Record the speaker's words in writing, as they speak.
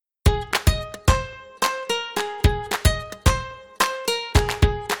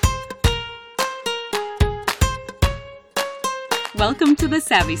Welcome to The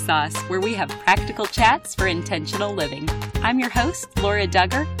Savvy Sauce, where we have practical chats for intentional living. I'm your host, Laura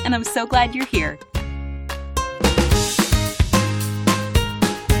Duggar, and I'm so glad you're here.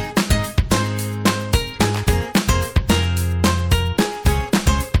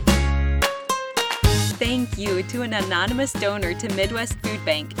 Thank you to an anonymous donor to Midwest Food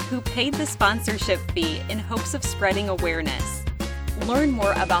Bank who paid the sponsorship fee in hopes of spreading awareness. Learn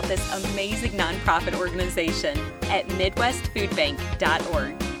more about this amazing nonprofit organization at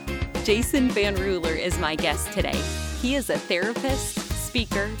midwestfoodbank.org. Jason VanRuler is my guest today. He is a therapist,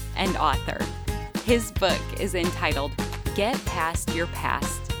 speaker, and author. His book is entitled Get Past Your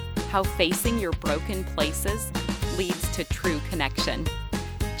Past: How Facing Your Broken Places Leads to True Connection.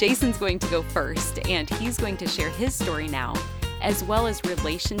 Jason's going to go first, and he's going to share his story now, as well as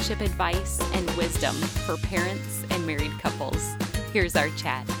relationship advice and wisdom for parents and married couples. Here's our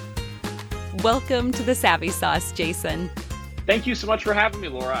chat. Welcome to The Savvy Sauce, Jason. Thank you so much for having me,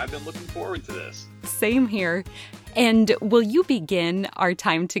 Laura. I've been looking forward to this. Same here. And will you begin our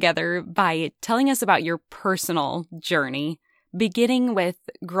time together by telling us about your personal journey, beginning with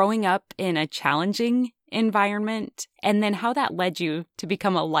growing up in a challenging environment, and then how that led you to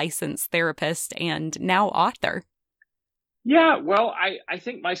become a licensed therapist and now author? Yeah, well, I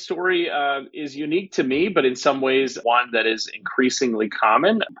think my story is unique to me, but in some ways one that is increasingly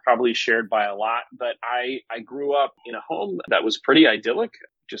common, probably shared by a lot. But I grew up in a home that was pretty idyllic.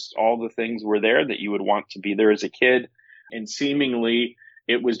 Just all the things were there that you would want to be there as a kid. And seemingly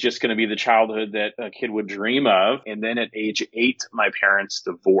it was just going to be the childhood that a kid would dream of. And then at age 8, my parents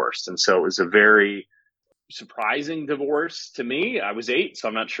divorced. And so it was a very surprising divorce to me. I was 8, so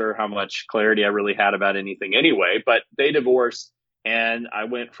I'm not sure how much clarity I really had about anything anyway, but they divorced, and I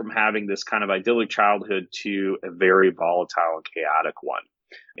went from having this kind of idyllic childhood to a very volatile and chaotic one.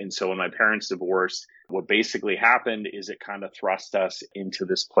 And so when my parents divorced, what basically happened is it kind of thrust us into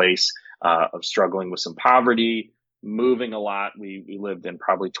this place of struggling with some poverty, moving a lot. We lived in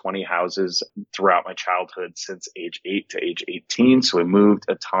probably 20 houses throughout my childhood since age 8 to age 18. So we moved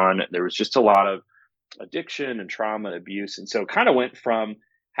a ton. There was just a lot of addiction and trauma and abuse. And so it kind of went from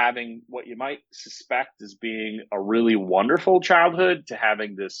having what you might suspect as being a really wonderful childhood to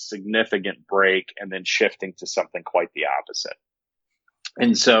having this significant break and then shifting to something quite the opposite.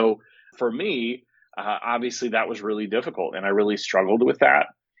 And so for me, obviously that was really difficult and I really struggled with that.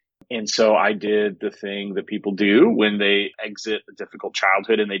 And so I did the thing that people do when they exit a difficult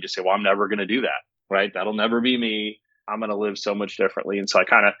childhood and they just say, well, I'm never going to do that, right? That'll never be me. I'm going to live so much differently. And so I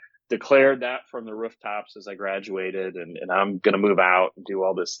kind of declared that from the rooftops as I graduated, and I'm going to move out and do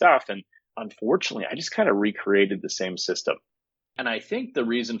all this stuff. And unfortunately, I just kind of recreated the same system. And I think the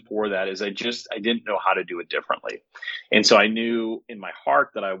reason for that is I didn't know how to do it differently. And so I knew in my heart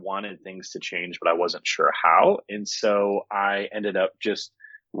that I wanted things to change, but I wasn't sure how. And so I ended up just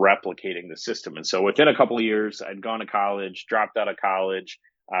replicating the system. And so within a couple of years, I'd gone to college, dropped out of college,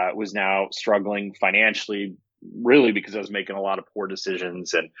 was now struggling financially, really because I was making a lot of poor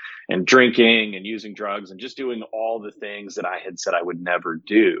decisions and drinking and using drugs and just doing all the things that I had said I would never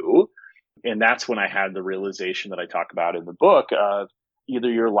do. And that's when I had the realization that I talk about in the book of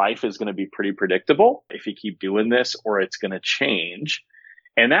either your life is going to be pretty predictable if you keep doing this, or it's going to change.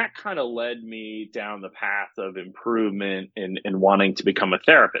 And that kind of led me down the path of improvement and wanting to become a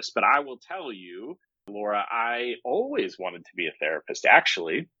therapist. But I will tell you, Laura, I always wanted to be a therapist,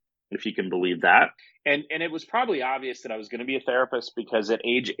 actually, if you can believe that. And it was probably obvious that I was going to be a therapist because at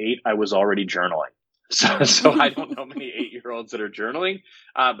age 8, I was already journaling. So I don't know many 8-year-olds that are journaling,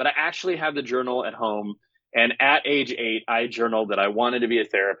 but I actually have the journal at home. And at age 8, I journaled that I wanted to be a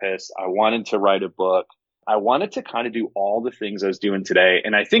therapist. I wanted to write a book. I wanted to kind of do all the things I was doing today.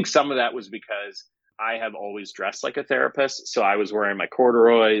 And I think some of that was because I have always dressed like a therapist. So I was wearing my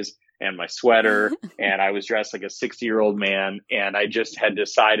corduroys and my sweater, and I was dressed like a 60-year-old man. And I just had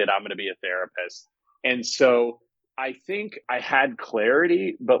decided I'm going to be a therapist. And so I think I had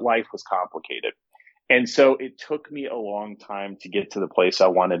clarity, but life was complicated. And so it took me a long time to get to the place I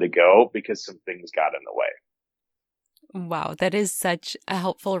wanted to go because some things got in the way. Wow, that is such a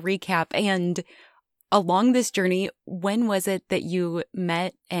helpful recap. And along this journey, when was it that you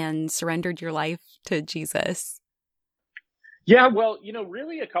met and surrendered your life to Jesus? Yeah, well,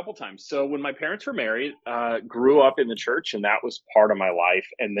 really a couple times. So when my parents were married, grew up in the church, and that was part of my life.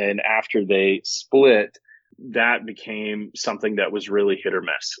 And then after they split, that became something that was really hit or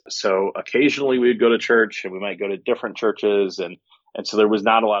miss. So occasionally we'd go to church and we might go to different churches. And so there was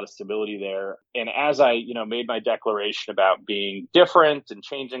not a lot of stability there. And as I, made my declaration about being different and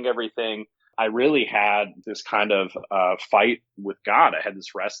changing everything, I really had this kind of fight with God. I had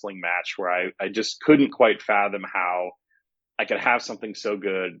this wrestling match where I just couldn't quite fathom how I could have something so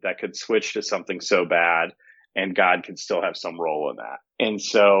good that could switch to something so bad, and God could still have some role in that. And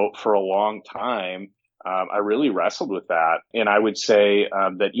so for a long time, I really wrestled with that. And I would say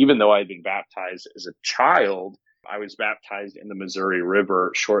that even though I'd been baptized as a child, I was baptized in the Missouri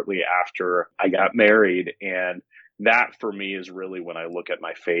River shortly after I got married. And that for me is really when I look at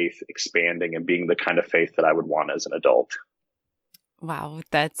my faith expanding and being the kind of faith that I would want as an adult. Wow,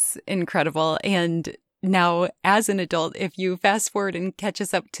 that's incredible. And now, as an adult, if you fast forward and catch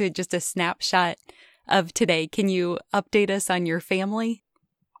us up to just a snapshot of today, can you update us on your family?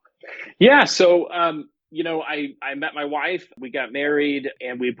 Yeah. So, I met my wife, we got married,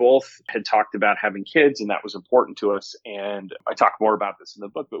 and we both had talked about having kids, and that was important to us. And I talk more about this in the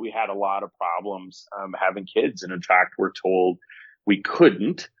book, but we had a lot of problems having kids. And in fact, we're told we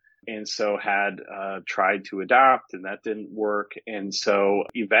couldn't. And so had tried to adopt, and that didn't work. And so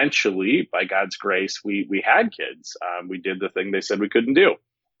eventually, by God's grace, we had kids. We did the thing they said we couldn't do.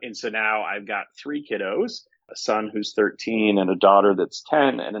 And so now I've got three kiddos, a son who's 13 and a daughter that's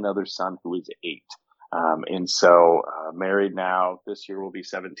 10 and another son who is 8. And so married now, this year will be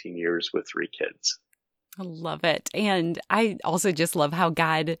 17 years with three kids. I love it. And I also just love how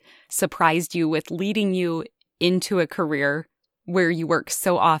God surprised you with leading you into a career where you work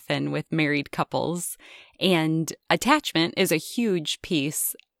so often with married couples. And attachment is a huge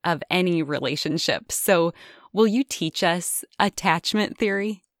piece of any relationship. So will you teach us attachment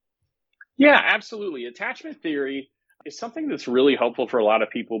theory? Yeah, absolutely. Attachment theory is something that's really helpful for a lot of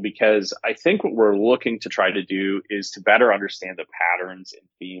people because I think what we're looking to try to do is to better understand the patterns and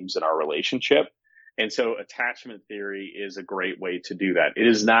themes in our relationship. And so attachment theory is a great way to do that. It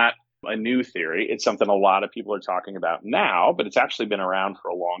is not a new theory. It's something a lot of people are talking about now, but it's actually been around for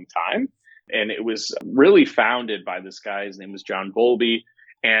a long time. And it was really founded by this guy. His name was John Bowlby.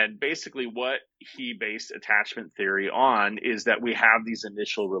 And basically what he based attachment theory on is that we have these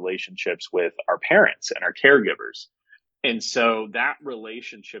initial relationships with our parents and our caregivers. And so that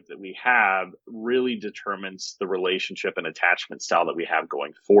relationship that we have really determines the relationship and attachment style that we have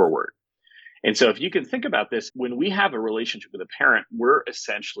going forward. And so if you can think about this, when we have a relationship with a parent, we're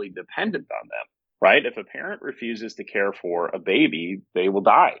essentially dependent on them, right? If a parent refuses to care for a baby, they will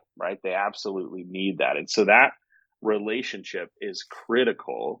die, right? They absolutely need that. And so that relationship is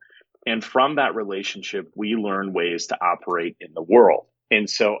critical. And from that relationship, we learn ways to operate in the world. And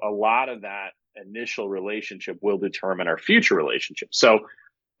so a lot of that initial relationship will determine our future relationship. So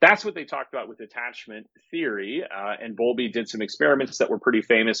that's what they talked about with attachment theory. And Bowlby did some experiments that were pretty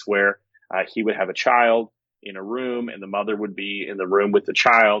famous where he would have a child in a room and the mother would be in the room with the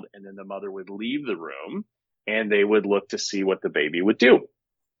child, and then the mother would leave the room and they would look to see what the baby would do.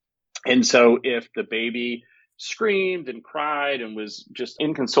 And so if the baby screamed and cried and was just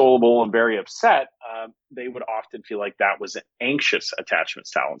inconsolable and very upset, they would often feel like that was an anxious attachment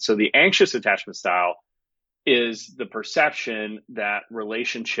style. And so the anxious attachment style is the perception that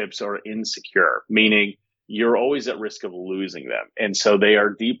relationships are insecure, meaning you're always at risk of losing them. And so they are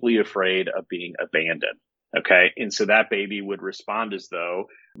deeply afraid of being abandoned. Okay. And so that baby would respond as though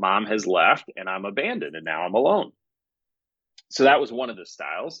mom has left and I'm abandoned and now I'm alone. So that was one of the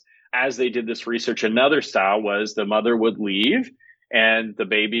styles. As they did this research, another style was the mother would leave and the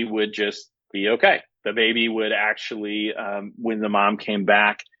baby would just be okay. The baby would actually, when the mom came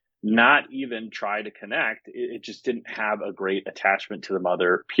back, not even try to connect. It just didn't have a great attachment to the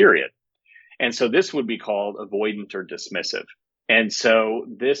mother, period. And so this would be called avoidant or dismissive. And so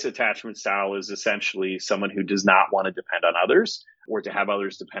this attachment style is essentially someone who does not want to depend on others or to have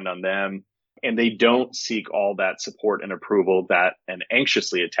others depend on them. And they don't seek all that support and approval that an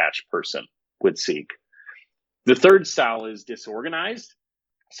anxiously attached person would seek. The third style is disorganized.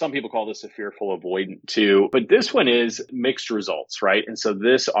 Some people call this a fearful avoidant too, but this one is mixed results, right? And so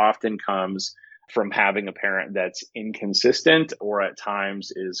this often comes from having a parent that's inconsistent or at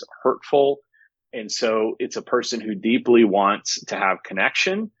times is hurtful. And so it's a person who deeply wants to have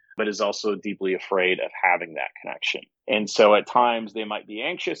connection, but is also deeply afraid of having that connection. And so at times they might be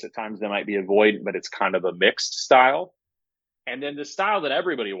anxious, at times they might be avoidant, but it's kind of a mixed style. And then the style that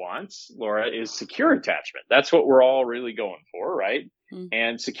everybody wants, Laura, is secure attachment. That's what we're all really going for, right? Mm-hmm.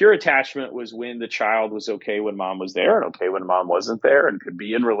 And secure attachment was when the child was okay when mom was there and okay when mom wasn't there, and could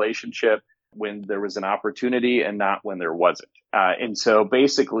be in relationship when there was an opportunity and not when there wasn't. And so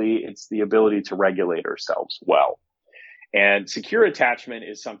basically it's the ability to regulate ourselves well. And secure attachment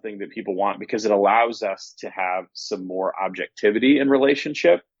is something that people want because it allows us to have some more objectivity in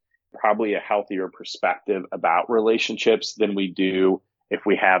relationship, probably a healthier perspective about relationships than we do if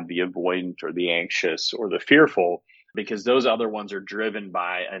we have the avoidant or the anxious or the fearful, because those other ones are driven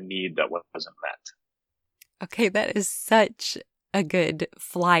by a need that wasn't met. Okay, that is such a good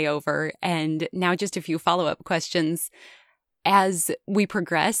flyover. And now just a few follow-up questions. As we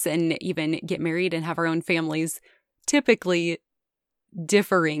progress and even get married and have our own families, typically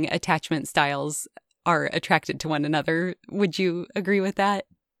differing attachment styles are attracted to one another. Would you agree with that?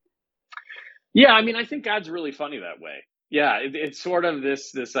 Yeah, I mean, I think God's really funny that way. Yeah, it's sort of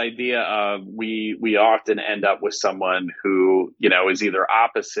this idea of we often end up with someone who, is either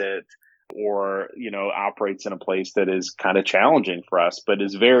opposite or, operates in a place that is kind of challenging for us, but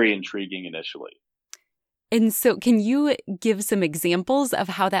is very intriguing initially. And so can you give some examples of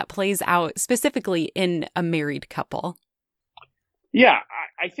how that plays out specifically in a married couple? Yeah,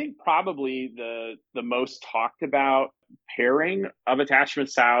 I think probably the most talked about pairing of attachment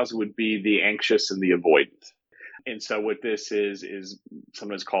styles would be the anxious and the avoidant. And so what this is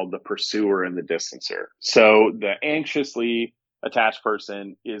sometimes called the pursuer and the distancer. So the anxiously attached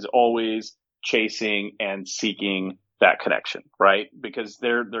person is always chasing and seeking that connection, right? Because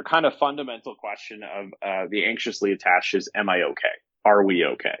their kind of fundamental question of the anxiously attached is, am I okay? Are we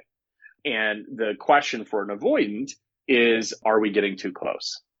okay? And the question for an avoidant is, are we getting too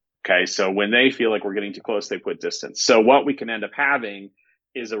close? Okay. So when they feel like we're getting too close, they put distance. So what we can end up having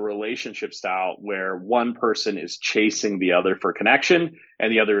is a relationship style where one person is chasing the other for connection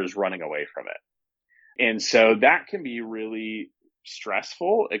and the other is running away from it. And so that can be really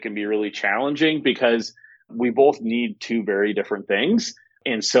stressful. It can be really challenging because we both need two very different things.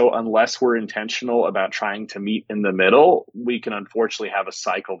 And so unless we're intentional about trying to meet in the middle, we can unfortunately have a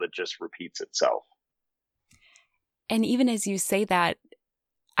cycle that just repeats itself. And even as you say that,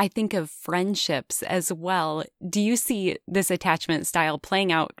 I think of friendships as well. Do you see this attachment style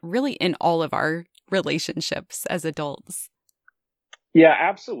playing out really in all of our relationships as adults? Yeah,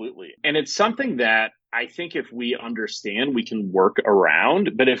 absolutely. And it's something that I think if we understand, we can work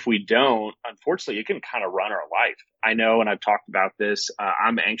around. But if we don't, unfortunately, it can kind of run our life. I know, and I've talked about this,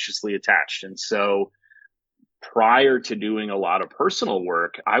 I'm anxiously attached. And so prior to doing a lot of personal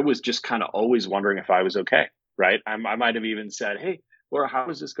work, I was just kind of always wondering if I was okay, right? I might have even said, hey, Laura, how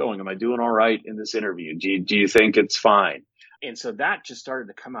is this going? Am I doing all right in this interview? Do you think it's fine? And so that just started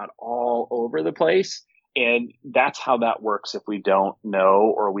to come out all over the place. And that's how that works if we don't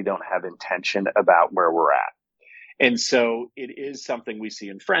know or we don't have intention about where we're at. And so it is something we see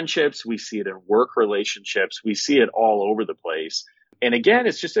in friendships. We see it in work relationships. We see it all over the place. And again,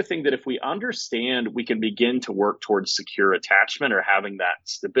 it's just a thing that if we understand, we can begin to work towards secure attachment or having that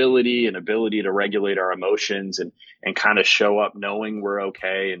stability and ability to regulate our emotions and kind of show up knowing we're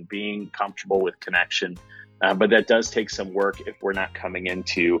okay and being comfortable with connection. But that does take some work if we're not coming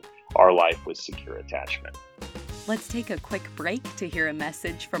into our life with secure attachment. Let's take a quick break to hear a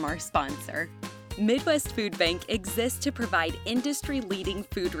message from our sponsor. Midwest Food Bank exists to provide industry-leading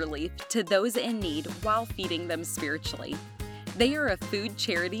food relief to those in need while feeding them spiritually. They are a food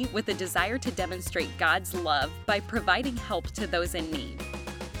charity with a desire to demonstrate God's love by providing help to those in need.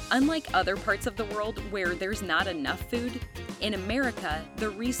 Unlike other parts of the world where there's not enough food, in America, the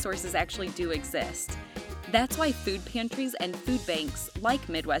resources actually do exist. That's why food pantries and food banks like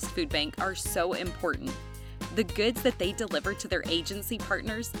Midwest Food Bank are so important. The goods that they deliver to their agency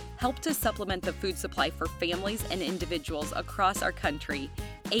partners help to supplement the food supply for families and individuals across our country,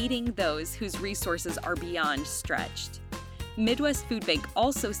 aiding those whose resources are beyond stretched. Midwest Food Bank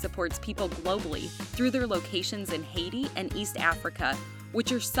also supports people globally through their locations in Haiti and East Africa,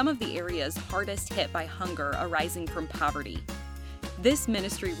 which are some of the areas hardest hit by hunger arising from poverty. This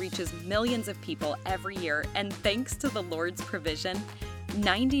ministry reaches millions of people every year, and thanks to the Lord's provision,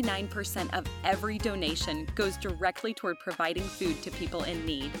 99% of every donation goes directly toward providing food to people in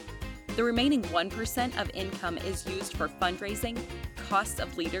need. The remaining 1% of income is used for fundraising, costs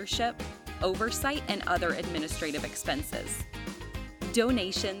of leadership, oversight, and other administrative expenses.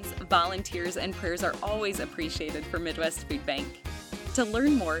 Donations, volunteers, and prayers are always appreciated for Midwest Food Bank. To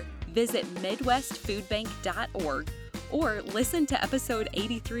learn more, visit midwestfoodbank.org or listen to episode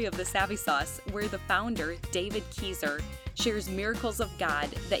 83 of The Savvy Sauce, where the founder, David Keyser, shares miracles of God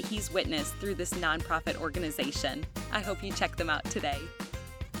that he's witnessed through this nonprofit organization. I hope you check them out today.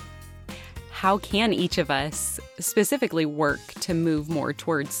 How can each of us specifically work to move more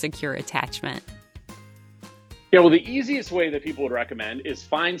towards secure attachment? Yeah, well, the easiest way that people would recommend is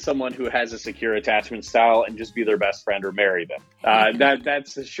find someone who has a secure attachment style and just be their best friend or marry them.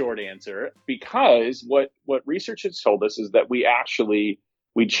 That's the short answer, because what research has told us is that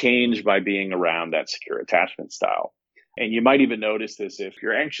we change by being around that secure attachment style. And you might even notice this if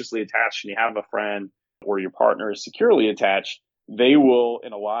you're anxiously attached and you have a friend or your partner is securely attached, they will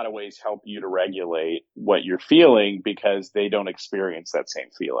in a lot of ways help you to regulate what you're feeling because they don't experience that same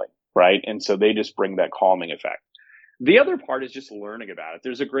feeling. right? And so they just bring that calming effect. The other part is just learning about it.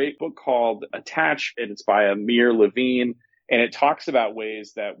 There's a great book called Attach, and it's by Amir Levine, and it talks about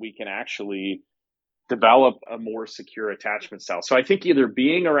ways that we can actually develop a more secure attachment style. So I think either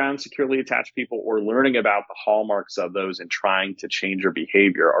being around securely attached people or learning about the hallmarks of those and trying to change your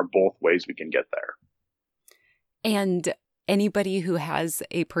behavior are both ways we can get there. And anybody who has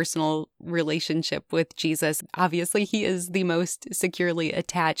a personal relationship with Jesus, obviously he is the most securely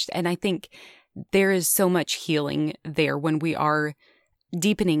attached. And I think there is so much healing there when we are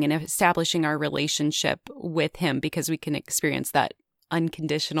deepening and establishing our relationship with him, because we can experience that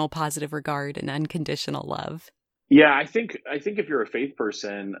unconditional positive regard and unconditional love. Yeah, I think if you're a faith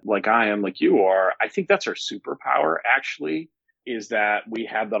person like I am, like you are, I think that's our superpower actually, is that we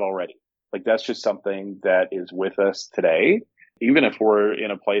have that already. Like that's just something that is with us today. Even if we're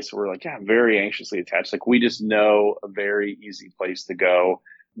in a place where we're like, yeah, I'm very anxiously attached, like we just know a very easy place to go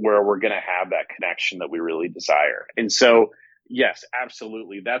where we're going to have that connection that we really desire. And so, yes,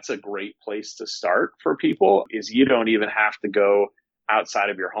 absolutely. That's a great place to start for people, is you don't even have to go outside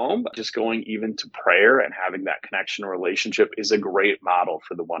of your home. Just going even to prayer and having that connection or relationship is a great model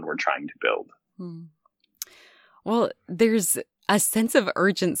for the one we're trying to build. Well, there's a sense of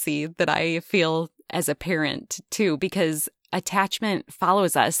urgency that I feel as a parent too, because attachment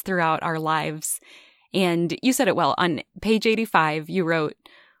follows us throughout our lives. And you said it well. On page 85, you wrote,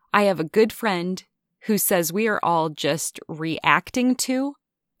 I have a good friend who says we are all just reacting to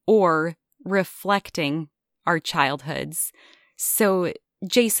or reflecting our childhoods. So,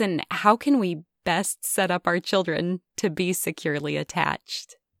 Jason, how can we best set up our children to be securely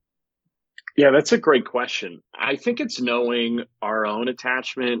attached? Yeah, that's a great question. I think it's knowing our own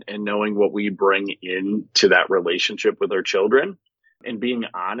attachment and knowing what we bring into that relationship with our children and being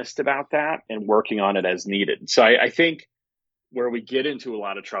honest about that and working on it as needed. So I think where we get into a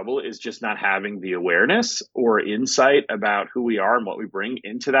lot of trouble is just not having the awareness or insight about who we are and what we bring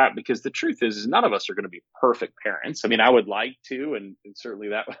into that. Because the truth is none of us are going to be perfect parents. I mean, I would like to, and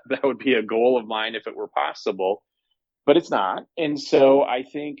certainly that would be a goal of mine if it were possible, but it's not. And so I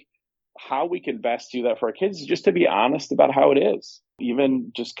think how we can best do that for our kids is just to be honest about how it is.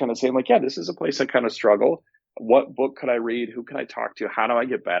 Even just kind of saying like, yeah, this is a place I kind of struggle. What book could I read? Who can I talk to? How do I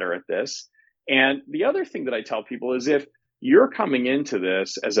get better at this? And the other thing that I tell people is if you're coming into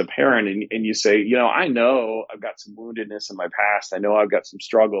this as a parent and you say, I know I've got some woundedness in my past. I know I've got some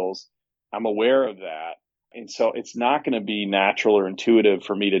struggles. I'm aware of that. And so it's not going to be natural or intuitive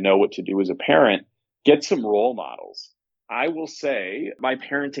for me to know what to do as a parent. Get some role models. I will say my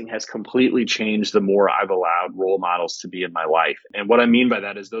parenting has completely changed the more I've allowed role models to be in my life. And what I mean by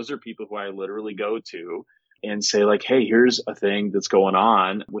that is those are people who I literally go to and say like, hey, here's a thing that's going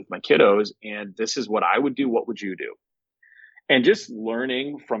on with my kiddos, and this is what I would do. What would you do? And just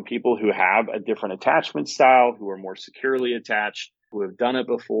learning from people who have a different attachment style, who are more securely attached, who have done it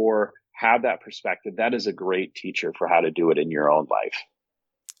before, have that perspective. That is a great teacher for how to do it in your own life.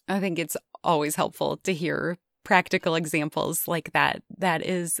 I think it's always helpful to hear practical examples like that. That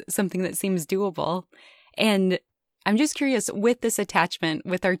is something that seems doable. And I'm just curious, with this attachment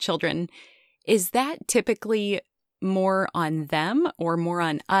with our children, is that typically more on them or more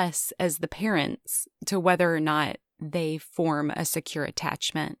on us as the parents to whether or not they form a secure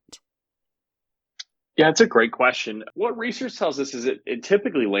attachment? Yeah, it's a great question. What research tells us is it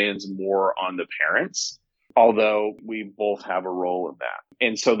typically lands more on the parents, although we both have a role in that.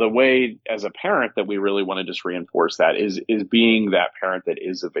 And so the way as a parent that we really want to just reinforce that is being that parent that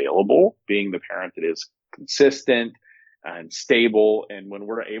is available, being the parent that is consistent and stable. And when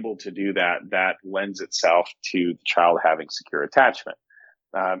we're able to do that, that lends itself to the child having secure attachment.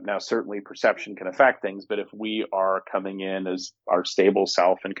 Now, certainly perception can affect things, but if we are coming in as our stable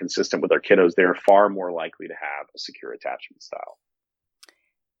self and consistent with our kiddos, they're far more likely to have a secure attachment style.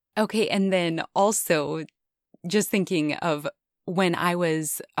 Okay. And then also just thinking of when I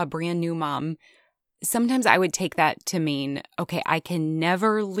was a brand new mom, sometimes I would take that to mean, okay, I can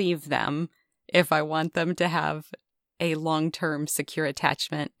never leave them if I want them to have a long-term secure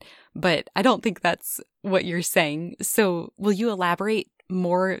attachment. But I don't think that's what you're saying. So will you elaborate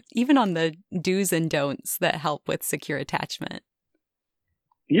more even on the do's and don'ts that help with secure attachment?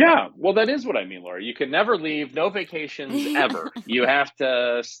 Yeah, well, that is what I mean, Laura. You can never leave, no vacations ever. You have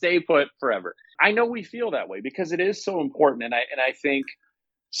to stay put forever. I know we feel that way because it is so important. And I think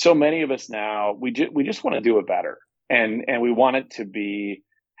so many of us now, we just want to do it better. And we want it to be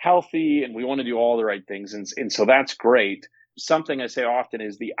healthy and we want to do all the right things. And so that's great. Something I say often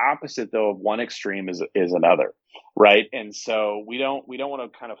is the opposite, though, of one extreme is another, right? And so we don't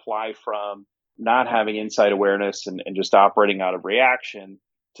want to kind of fly from not having insight awareness and just operating out of reaction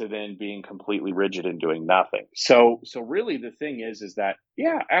to then being completely rigid and doing nothing. So really the thing is that,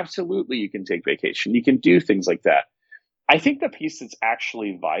 yeah, absolutely you can take vacation. You can do things like that. I think the piece that's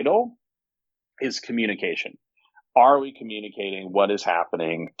actually vital is communication. Are we communicating what is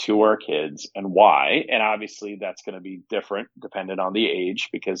happening to our kids and why? And obviously that's going to be different dependent on the age,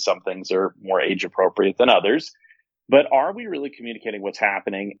 because some things are more age appropriate than others. But are we really communicating what's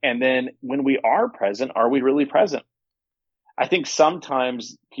happening? And then when we are present, are we really present? I think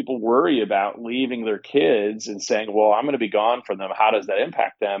sometimes people worry about leaving their kids and saying, well, I'm going to be gone from them. How does that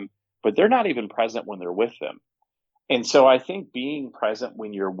impact them? But they're not even present when they're with them. And so I think being present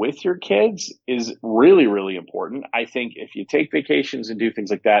when you're with your kids is really, really important. I think if you take vacations and do things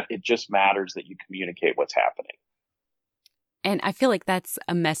like that, it just matters that you communicate what's happening. And I feel like that's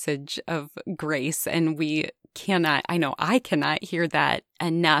a message of grace, and I cannot hear that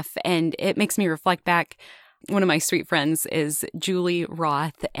enough. And it makes me reflect back. One of my sweet friends is Julie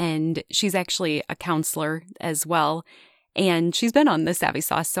Roth, and she's actually a counselor as well. And she's been on the Savvy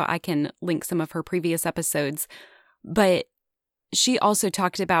Sauce, so I can link some of her previous episodes. But she also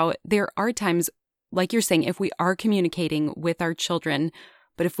talked about there are times, like you're saying, if we are communicating with our children,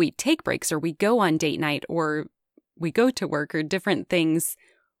 but if we take breaks or we go on date night or we go to work or different things,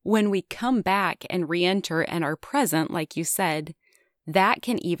 when we come back and re-enter and are present, like you said, that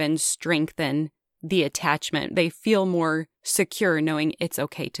can even strengthen the attachment. They feel more secure knowing it's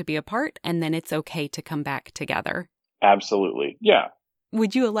okay to be apart and then it's okay to come back together. Absolutely. Yeah.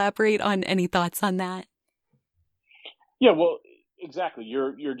 Would you elaborate on any thoughts on that? Yeah, well, exactly.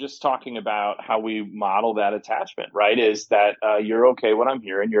 You're just talking about how we model that attachment, right? Is that you're okay when I'm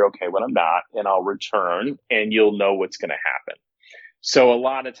here and you're okay when I'm not, and I'll return and you'll know what's going to happen. So a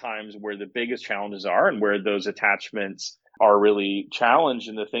lot of times where the biggest challenges are and where those attachments are really challenged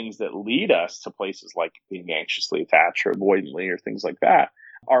and the things that lead us to places like being anxiously attached or avoidantly or things like that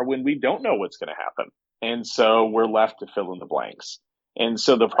are when we don't know what's going to happen. And so we're left to fill in the blanks. And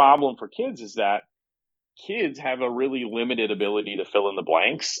so the problem for kids is that kids have a really limited ability to fill in the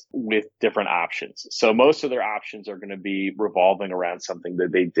blanks with different options. So most of their options are going to be revolving around something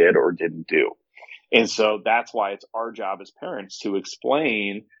that they did or didn't do. And so that's why it's our job as parents to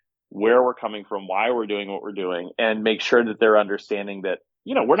explain where we're coming from, why we're doing what we're doing, and make sure that they're understanding that,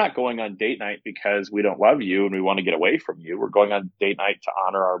 we're not going on date night because we don't love you and we want to get away from you. We're going on date night to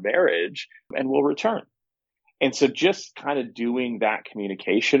honor our marriage, and we'll return. And so just kind of doing that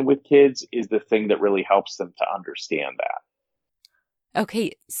communication with kids is the thing that really helps them to understand that.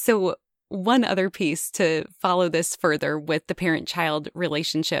 Okay, so one other piece to follow this further with the parent-child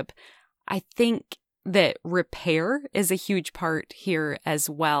relationship, I think that repair is a huge part here as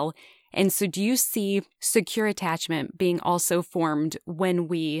well. And so do you see secure attachment being also formed when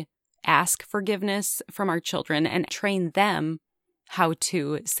we ask forgiveness from our children and train them how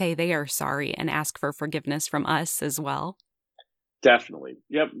to say they are sorry and ask for forgiveness from us as well? Definitely.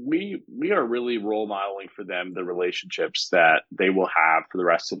 Yep. We are really role modeling for them the relationships that they will have for the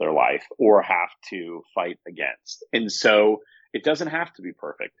rest of their life or have to fight against. And so it doesn't have to be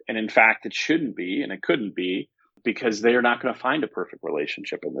perfect. And in fact, it shouldn't be, and it couldn't be, because they are not going to find a perfect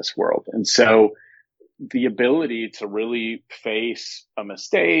relationship in this world. And so the ability to really face a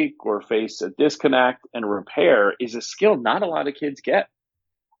mistake or face a disconnect and repair is a skill not a lot of kids get.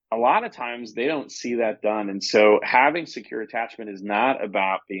 A lot of times they don't see that done. And so having secure attachment is not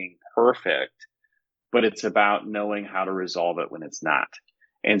about being perfect, but it's about knowing how to resolve it when it's not.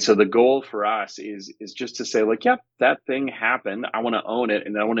 And so the goal for us is just to say, like, yep, that thing happened. I want to own it.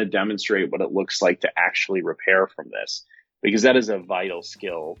 And I want to demonstrate what it looks like to actually repair from this, because that is a vital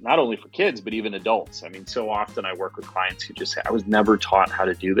skill, not only for kids, but even adults. I mean, so often I work with clients who just say, I was never taught how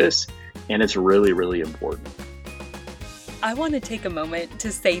to do this. And it's really, really important. I want to take a moment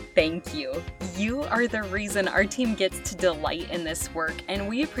to say thank you. You are the reason our team gets to delight in this work, and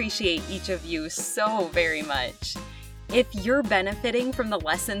we appreciate each of you so very much. If you're benefiting from the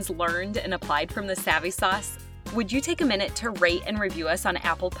lessons learned and applied from the Savvy Sauce, would you take a minute to rate and review us on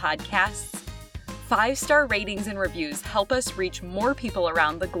Apple Podcasts? 5-star ratings and reviews help us reach more people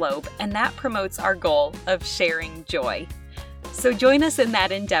around the globe, and that promotes our goal of sharing joy. So join us in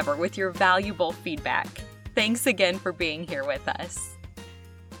that endeavor with your valuable feedback. Thanks again for being here with us.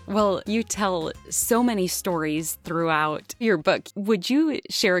 Well, you tell so many stories throughout your book. Would you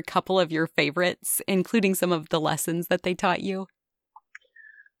share a couple of your favorites, including some of the lessons that they taught you?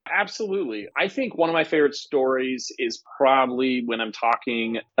 Absolutely. I think one of my favorite stories is probably when I'm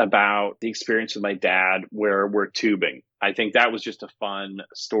talking about the experience with my dad where we're tubing. I think that was just a fun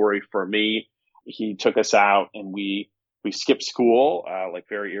story for me. He took us out and we We skipped school, like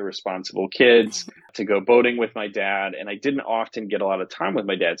very irresponsible kids, to go boating with my dad. And I didn't often get a lot of time with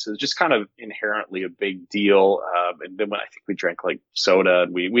my dad. So it was just kind of inherently a big deal. And then when I think we drank like soda,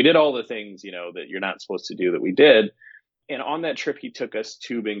 and we did all the things, that you're not supposed to do that we did. And on that trip, he took us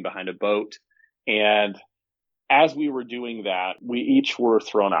tubing behind a boat. And as we were doing that, we each were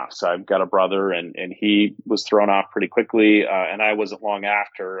thrown off. So I've got a brother and he was thrown off pretty quickly. And I wasn't long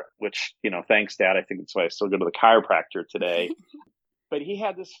after, which, thanks, Dad. I think that's why I still go to the chiropractor today. But he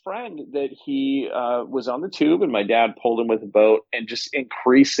had this friend that he was on the tube, and my dad pulled him with a boat and just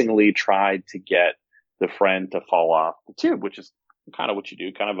increasingly tried to get the friend to fall off the tube, which is kind of what you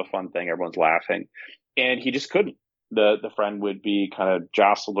do, kind of a fun thing. Everyone's laughing. And he just couldn't. The friend would be kind of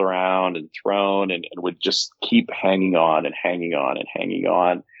jostled around and thrown and would just keep hanging on and hanging on and hanging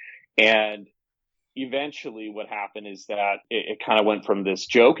on. And eventually what happened is that it kind of went from this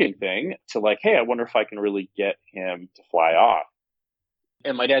joking thing to like, hey, I wonder if I can really get him to fly off.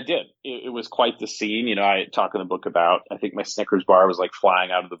 And my dad did. It was quite the scene. I talk in the book about, I think my Snickers bar was like flying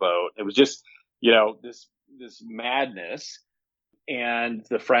out of the boat. It was just, this madness. And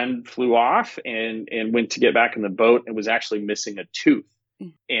the friend flew off and went to get back in the boat and was actually missing a tooth.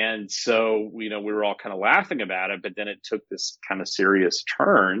 And so, we were all kind of laughing about it, but then it took this kind of serious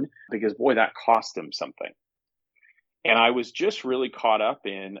turn because, boy, that cost him something. And I was just really caught up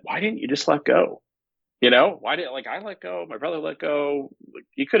in, why didn't you just let go? Why did I let go? My brother let go.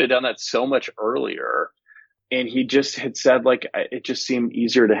 You could have done that so much earlier. And he just had said, it just seemed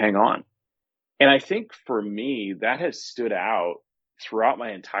easier to hang on. And I think for me, that has stood out throughout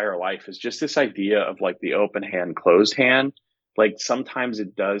my entire life is just this idea of like the open hand, closed hand. Like sometimes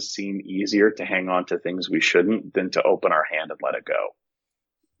it does seem easier to hang on to things we shouldn't than to open our hand and let it go.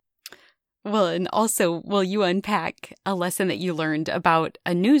 Well, and also, will you unpack a lesson that you learned about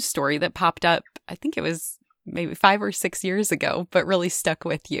a news story that popped up, I think it was maybe 5 or 6 years ago, but really stuck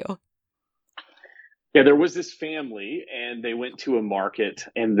with you? Yeah, there was this family and they went to a market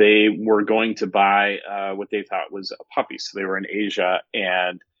and they were going to buy what they thought was a puppy. So they were in Asia,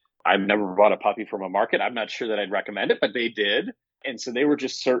 and I've never bought a puppy from a market. I'm not sure that I'd recommend it, but they did. And so they were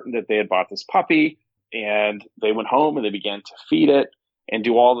just certain that they had bought this puppy, and they went home and they began to feed it and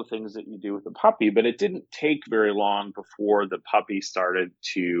do all the things that you do with a puppy. But it didn't take very long before the puppy started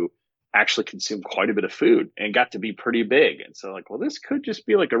to actually consume quite a bit of food and got to be pretty big. And so this could just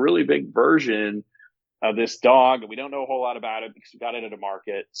be like a really big version of this dog, and we don't know a whole lot about it because we got it at a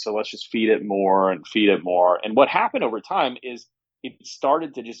market. So let's just feed it more and feed it more. And what happened over time is it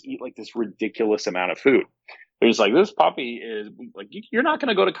started to just eat like this ridiculous amount of food. There's like, this puppy is like, you're not going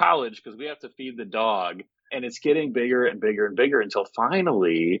to go to college because we have to feed the dog. And it's getting bigger and bigger and bigger until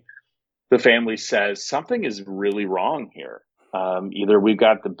finally the family says something is really wrong here. Either we've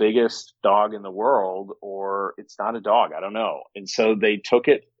got the biggest dog in the world or it's not a dog. I don't know. And so they took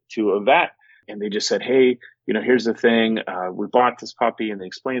it to a vet. And they just said, hey, here's the thing. We bought this puppy, and they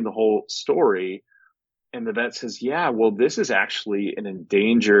explained the whole story. And the vet says, yeah, well, this is actually an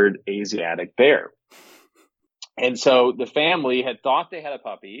endangered Asiatic bear. And so the family had thought they had a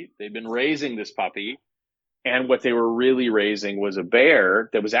puppy. They'd been raising this puppy. And what they were really raising was a bear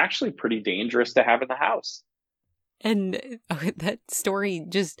that was actually pretty dangerous to have in the house. And that story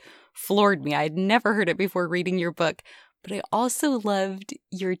just floored me. I'd never heard it before reading your book. But I also loved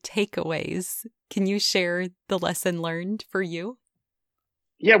your takeaways. Can you share the lesson learned for you?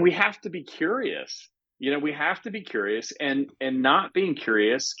 Yeah, we have to be curious. We have to be curious, and not being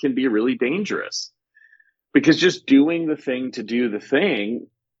curious can be really dangerous because just doing the thing to do the thing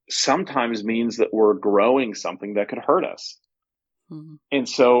sometimes means that we're growing something that could hurt us. Mm-hmm. And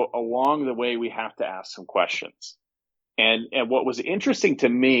so along the way, we have to ask some questions. And what was interesting to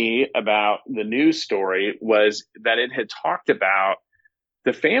me about the news story was that it had talked about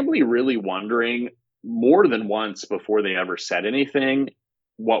the family really wondering more than once before they ever said anything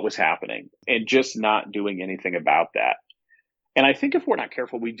what was happening and just not doing anything about that. And I think if we're not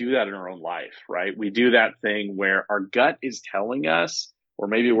careful, we do that in our own life, right? We do that thing where our gut is telling us, or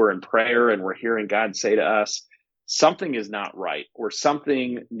maybe we're in prayer and we're hearing God say to us, something is not right or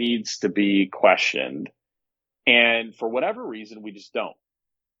something needs to be questioned. And for whatever reason, we just don't.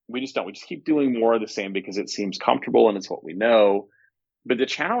 We just keep doing more of the same because it seems comfortable and it's what we know. But the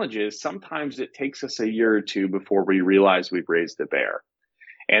challenge is sometimes it takes us a year or two before we realize we've raised a bear.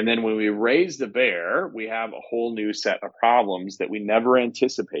 And then when we raise the bear, we have a whole new set of problems that we never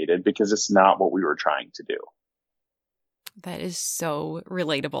anticipated because it's not what we were trying to do. That is so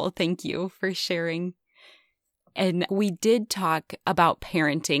relatable. Thank you for sharing. And we did talk about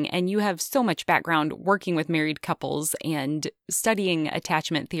parenting, and you have so much background working with married couples and studying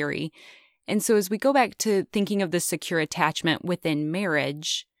attachment theory. And so as we go back to thinking of the secure attachment within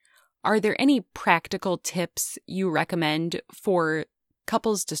marriage, are there any practical tips you recommend for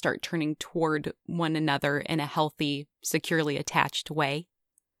couples to start turning toward one another in a healthy, securely attached way?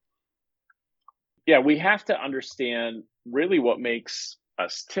 Yeah, we have to understand really what makes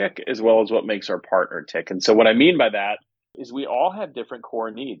us tick as well as what makes our partner tick. And so what I mean by that is we all have different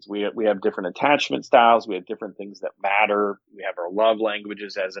core needs. We have different attachment styles. We have different things that matter. We have our love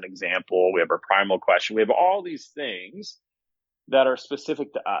languages as an example. We have our primal question. We have all these things that are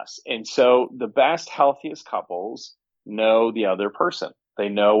specific to us. And so the best, healthiest couples know the other person. They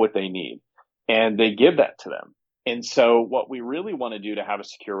know what they need and they give that to them. And so what we really want to do to have a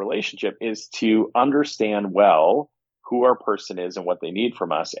secure relationship is to understand well who our person is and what they need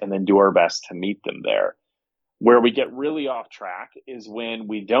from us, and then do our best to meet them there. Where we get really off track is when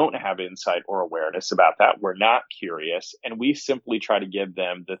we don't have insight or awareness about that. We're not curious, and we simply try to give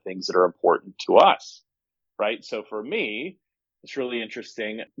them the things that are important to us, right? So for me, it's really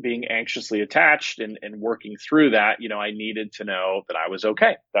interesting being anxiously attached and working through that. I needed to know that I was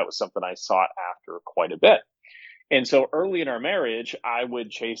okay. That was something I sought after quite a bit. And so early in our marriage, I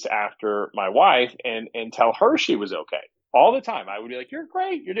would chase after my wife and tell her she was okay all the time. I would be like, "You're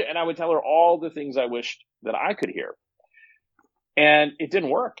great." And I would tell her all the things I wished that I could hear. And it didn't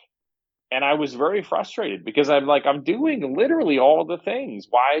work. And I was very frustrated because I'm doing literally all the things.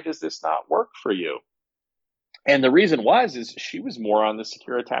 Why does this not work for you? And the reason is she was more on the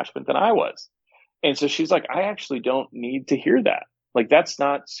secure attachment than I was. And so she's like, "I actually don't need to hear that. That's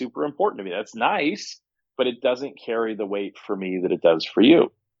not super important to me. That's nice, but it doesn't carry the weight for me that it does for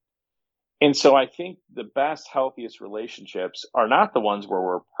you." And so I think the best, healthiest relationships are not the ones where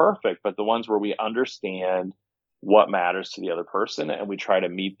we're perfect, but the ones where we understand what matters to the other person and we try to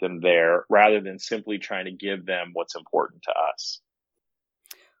meet them there rather than simply trying to give them what's important to us.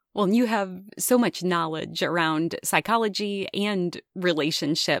 Well, you have so much knowledge around psychology and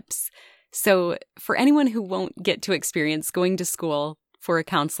relationships. So for anyone who won't get to experience going to school for a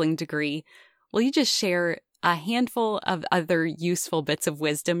counseling degree, will you just share a handful of other useful bits of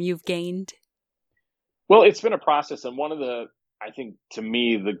wisdom you've gained? Well, it's been a process. And one of I think to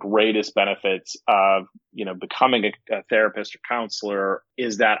me, the greatest benefits of, becoming a therapist or counselor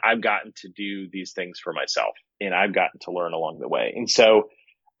is that I've gotten to do these things for myself and I've gotten to learn along the way. And so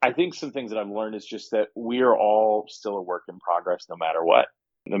I think some things that I've learned is just that we are all still a work in progress, no matter what.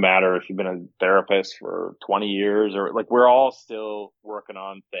 No matter if you've been a therapist for 20 years or we're all still working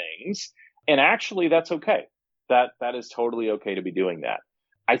on things. And actually, that's okay. That is totally okay to be doing that.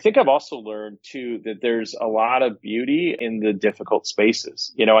 I think I've also learned too that there's a lot of beauty in the difficult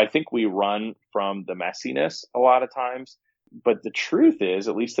spaces. I think we run from the messiness a lot of times, but the truth is,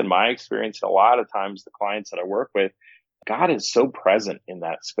 at least in my experience, a lot of times the clients that I work with, God is so present in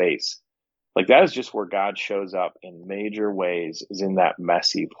that space. That is just where God shows up in major ways, is in that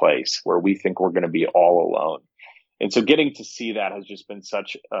messy place where we think we're going to be all alone. And so getting to see that has just been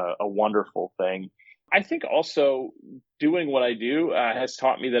such a wonderful thing. I think also doing what I do has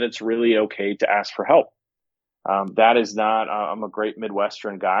taught me that it's really okay to ask for help. That is not, I'm a great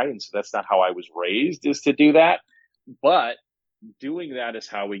Midwestern guy, and so that's not how I was raised, is to do that. But doing that is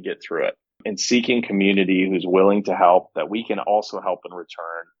how we get through it. And seeking community who's willing to help, that we can also help in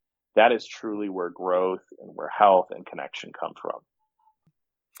return. That is truly where growth and where health and connection come from.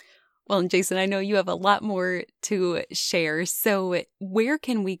 Well, and Jason, I know you have a lot more to share. So where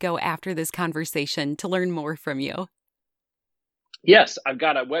can we go after this conversation to learn more from you? Yes, I've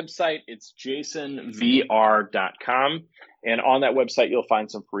got a website. It's jasonvr.com. And on that website, you'll find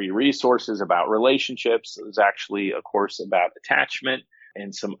some free resources about relationships. There's actually a course about attachment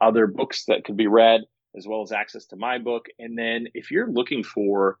and some other books that could be read, as well as access to my book. And then if you're looking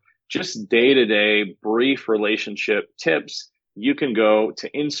for just day-to-day brief relationship tips, you can go to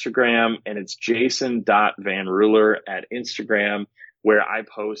Instagram, and it's jason.vanruler at Instagram, where I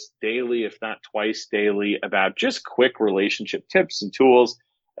post daily, if not twice daily, about just quick relationship tips and tools,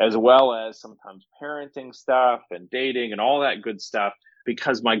 as well as sometimes parenting stuff and dating and all that good stuff,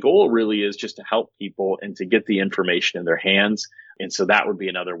 because my goal really is just to help people and to get the information in their hands. And so that would be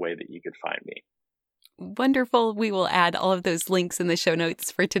another way that you could find me. Wonderful. We will add all of those links in the show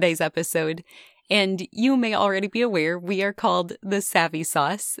notes for today's episode. And you may already be aware we are called the Savvy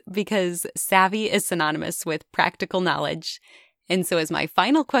Sauce because savvy is synonymous with practical knowledge. And so as my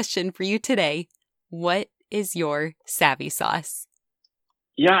final question for you today, what is your savvy sauce?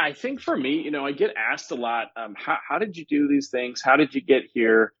 Yeah, I think for me, I get asked a lot, how did you do these things? How did you get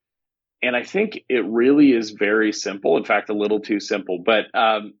here? And I think it really is very simple. In fact, a little too simple, but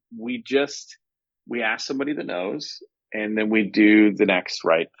we ask somebody that knows, and then we do the next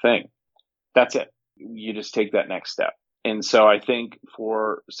right thing. That's it. You just take that next step. And so I think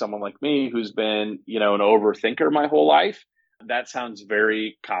for someone like me who's been, an overthinker my whole life, that sounds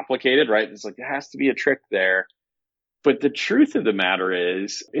very complicated, right? It's like, there has to be a trick there. But the truth of the matter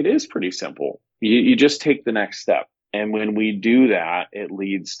is, it is pretty simple. You just take the next step. And when we do that, it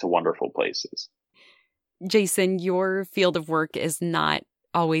leads to wonderful places. Jason, your field of work is not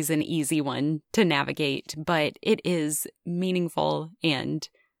always an easy one to navigate, but it is meaningful and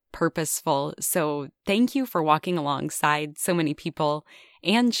purposeful. So thank you for walking alongside so many people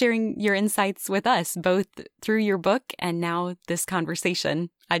and sharing your insights with us, both through your book and now this conversation.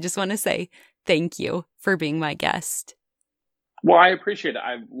 I just want to say thank you for being my guest. Well, I appreciate it.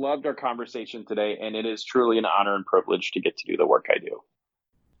 I've loved our conversation today, and it is truly an honor and privilege to get to do the work I do.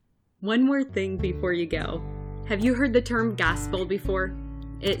 One more thing before you go. Have you heard the term gospel before?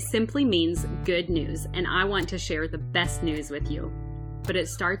 It simply means good news, and I want to share the best news with you. But it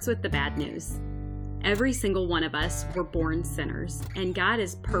starts with the bad news. Every single one of us were born sinners, and God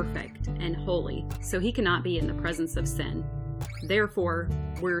is perfect and holy, so he cannot be in the presence of sin. Therefore,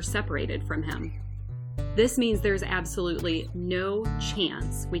 we're separated from him. This means there's absolutely no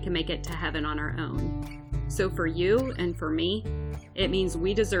chance we can make it to heaven on our own. So for you and for me, it means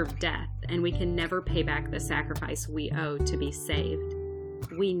we deserve death, and we can never pay back the sacrifice we owe to be saved.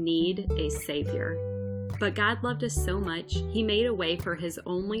 We need a Savior. But God loved us so much, he made a way for his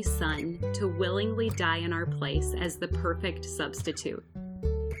only Son to willingly die in our place as the perfect substitute.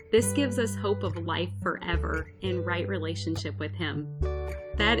 This gives us hope of life forever in right relationship with him.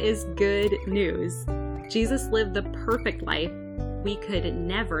 That is good news. Jesus lived the perfect life we could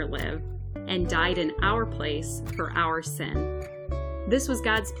never live and died in our place for our sin. This was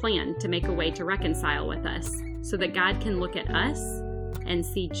God's plan to make a way to reconcile with us so that God can look at us and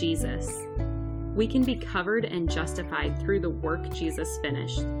see Jesus. We can be covered and justified through the work Jesus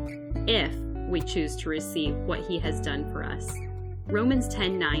finished, if we choose to receive what he has done for us. Romans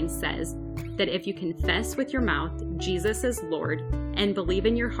 10:9 says that if you confess with your mouth Jesus is Lord and believe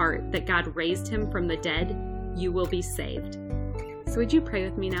in your heart that God raised him from the dead, you will be saved. So would you pray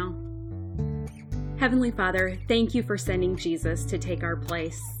with me now? Heavenly Father, thank you for sending Jesus to take our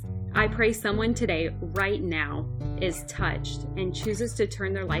place. I pray someone today, right now, is touched and chooses to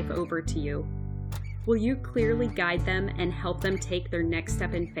turn their life over to you. Will you clearly guide them and help them take their next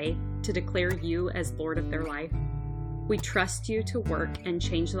step in faith to declare you as Lord of their life? We trust you to work and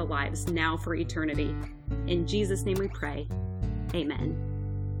change the lives now for eternity. In Jesus' name we pray.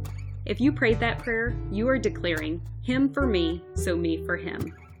 Amen. If you prayed that prayer, you are declaring him for me, so me for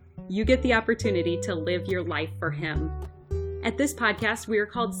him. You get the opportunity to live your life for him. At this podcast, we are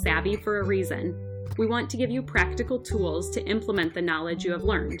called Savvy for a reason. We want to give you practical tools to implement the knowledge you have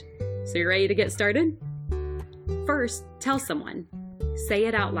learned. So you ready to get started? First, tell someone. Say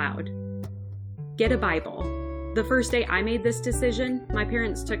it out loud. Get a Bible. The first day I made this decision, my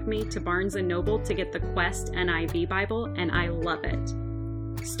parents took me to Barnes & Noble to get the Quest NIV Bible, and I love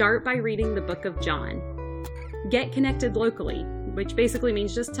it. Start by reading the book of John. Get connected locally, which basically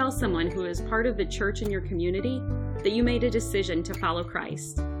means just tell someone who is part of the church in your community that you made a decision to follow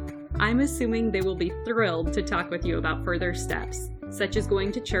Christ. I'm assuming they will be thrilled to talk with you about further steps, such as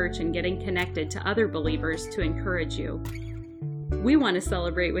going to church and getting connected to other believers to encourage you. We want to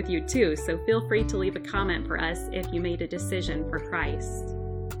celebrate with you too, so feel free to leave a comment for us if you made a decision for Christ.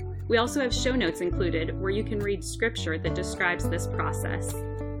 We also have show notes included where you can read scripture that describes this process.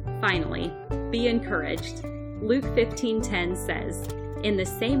 Finally, be encouraged. Luke 15:10 says, "In the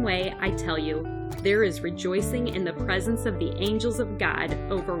same way I tell you, there is rejoicing in the presence of the angels of God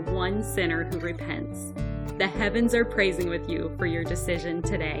over one sinner who repents." The heavens are praising with you for your decision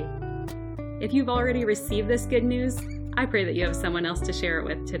today. If you've already received this good news, I pray that you have someone else to share it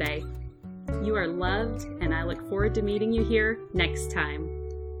with today. You are loved, and I look forward to meeting you here next time.